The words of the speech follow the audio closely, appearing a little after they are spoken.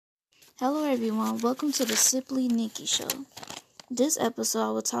Hello everyone, welcome to the Simply Nikki Show. This episode I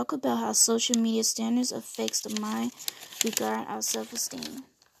will talk about how social media standards affects the mind regarding our self-esteem.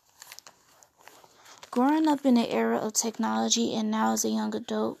 Growing up in the era of technology and now as a young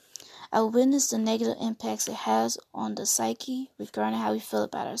adult, I witnessed the negative impacts it has on the psyche regarding how we feel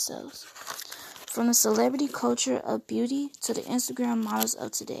about ourselves. From the celebrity culture of beauty to the Instagram models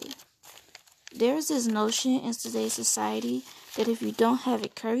of today. There is this notion in today's society that if you don't have a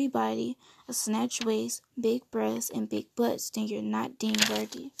curvy body, a snatched waist, big breasts, and big butts, then you're not deemed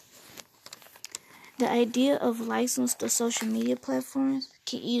worthy. The idea of likes on the social media platforms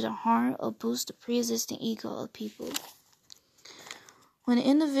can either harm or boost the pre-existing ego of people. When an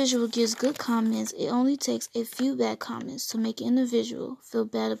individual gives good comments, it only takes a few bad comments to make an individual feel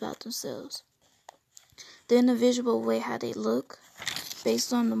bad about themselves. The individual will weigh how they look,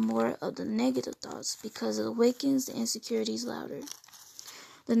 based on the more of the negative thoughts because it awakens the insecurities louder.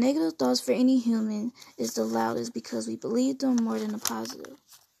 The negative thoughts for any human is the loudest because we believe them more than the positive.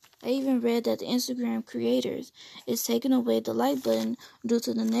 I even read that the Instagram creators is taking away the like button due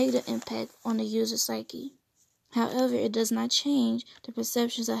to the negative impact on the user psyche. However, it does not change the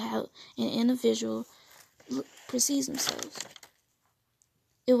perceptions of how an individual perceives themselves.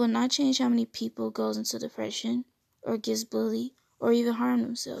 It will not change how many people goes into depression or gets bullied or even harm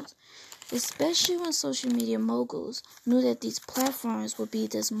themselves, especially when social media moguls knew that these platforms would be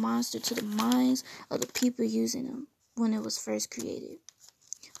this monster to the minds of the people using them when it was first created,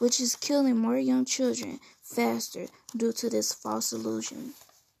 which is killing more young children faster due to this false illusion.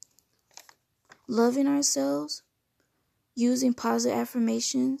 Loving ourselves, using positive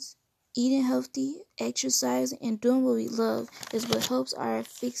affirmations, eating healthy, exercising, and doing what we love is what helps our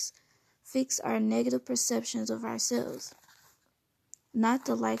fix our negative perceptions of ourselves. Not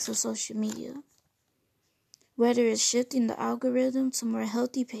the likes of social media. Whether it's shifting the algorithm to more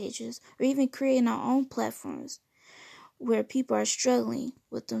healthy pages or even creating our own platforms where people are struggling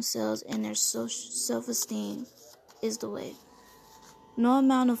with themselves and their self-esteem is the way. No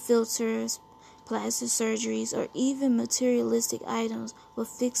amount of filters, plastic surgeries, or even materialistic items will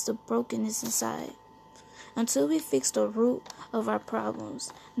fix the brokenness inside. Until we fix the root of our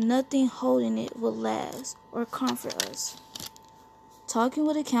problems, nothing holding it will last or comfort us. Talking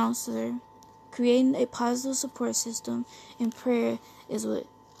with a counselor, creating a positive support system, and prayer is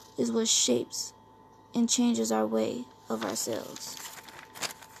what shapes and changes our way of ourselves.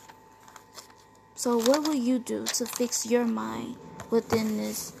 So what will you do to fix your mind within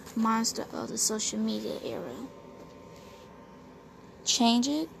this monster of the social media era? Change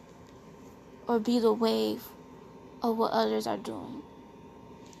it or be the wave of what others are doing?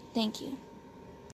 Thank you.